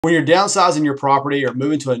When you're downsizing your property or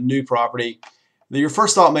moving to a new property, your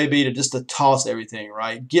first thought may be to toss everything,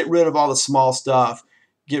 right? Get rid of all the small stuff.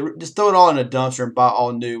 Just throw it all in a dumpster and buy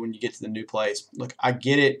all new when you get to the new place. Look, I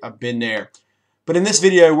get it. I've been there. But in this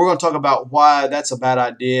video, we're going to talk about why that's a bad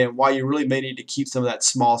idea and why you really may need to keep some of that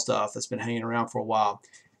small stuff that's been hanging around for a while.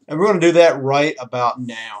 And we're going to do that right about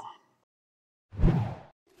now.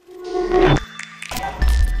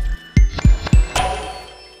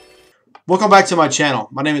 Welcome back to my channel.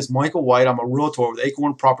 My name is Michael White. I'm a realtor with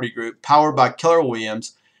Acorn Property Group, powered by Keller, and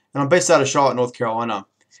I'm based out of Charlotte, North Carolina.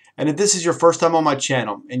 And if this is your first time on my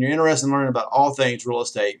channel and you're interested in learning about all things real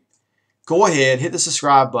estate, go ahead, hit the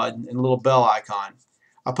subscribe button and the little bell icon.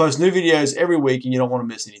 I post new videos every week and you don't want to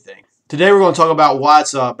miss anything. Today we're going to talk about why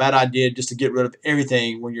it's a bad idea just to get rid of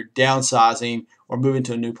everything when you're downsizing or moving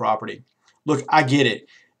to a new property. Look, I get it.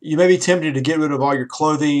 You may be tempted to get rid of all your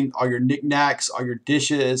clothing, all your knickknacks, all your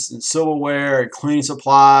dishes and silverware and cleaning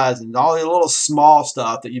supplies and all the little small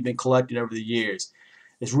stuff that you've been collecting over the years.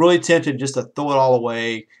 It's really tempting just to throw it all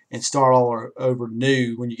away and start all over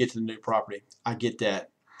new when you get to the new property. I get that.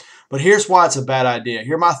 But here's why it's a bad idea.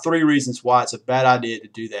 Here are my 3 reasons why it's a bad idea to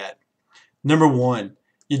do that. Number 1,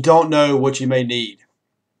 you don't know what you may need.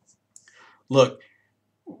 Look,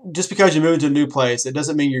 just because you move into a new place, it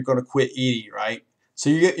doesn't mean you're going to quit eating, right? So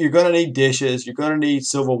you're going to need dishes, you're going to need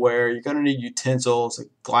silverware, you're going to need utensils,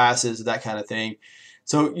 glasses, that kind of thing.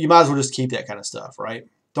 So you might as well just keep that kind of stuff, right?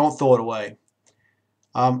 Don't throw it away.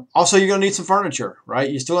 Also, you're going to need some furniture, right?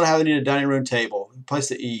 You're still going to need a dining room table, a place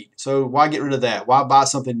to eat. So why get rid of that? Why buy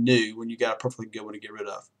something new when you got a perfectly good one to get rid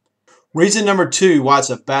of? Reason number 2 why it's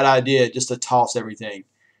a bad idea just to toss everything.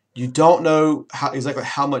 You don't know exactly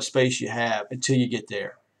how much space you have until you get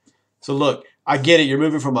there. So look, I get it. You're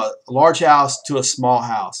moving from a large house to a small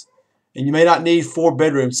house. And you may not need 4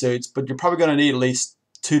 bedroom suites, but you're probably going to need at least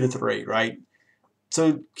 2 to 3, right?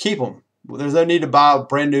 So keep them. There's no need to buy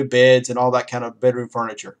brand new beds and all that kind of bedroom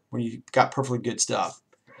furniture when you've got perfectly good stuff.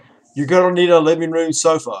 You're going to need a living room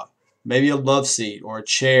sofa, maybe a love seat or a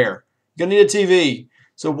chair. You're going to need a TV.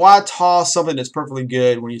 So why toss something that's perfectly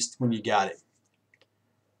good when you got it?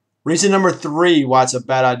 Reason number 3 why it's a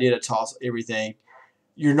bad idea to toss everything.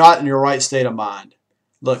 You're not in your right state of mind.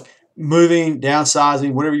 Look, moving,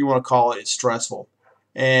 downsizing, whatever you want to call it, is stressful.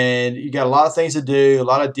 And you got a lot of things to do, a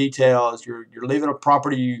lot of details. You're leaving a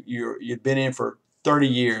property you've been in for 30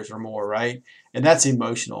 years or more, right? And that's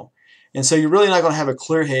emotional. And so you're really not going to have a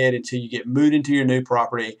clear head until you get moved into your new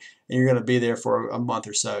property and you're going to be there for a month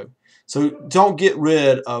or so. So don't get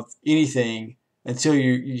rid of anything until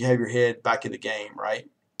you have your head back in the game, right?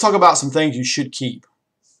 Talk about some things you should keep.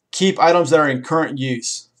 Keep items that are in current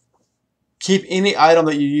use. Keep any item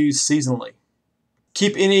that you use seasonally.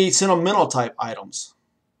 Keep any sentimental type items.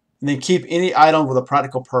 And then keep any item with a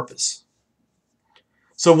practical purpose.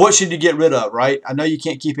 So what should you get rid of, right? I know you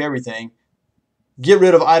can't keep everything. Get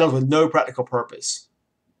rid of items with no practical purpose.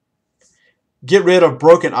 Get rid of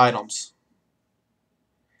broken items.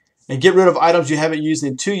 And get rid of items you haven't used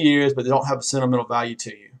in 2 years but they don't have a sentimental value to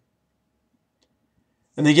you.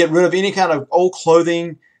 And then get rid of any kind of old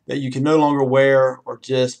clothing that you can no longer wear or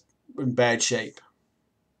just in bad shape.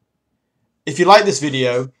 If you like this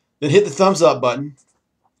video, then hit the thumbs up button,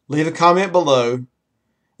 leave a comment below,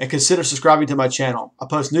 and consider subscribing to my channel. I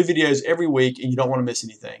post new videos every week and you don't want to miss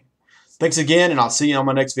anything. Thanks again, and I'll see you on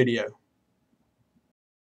my next video.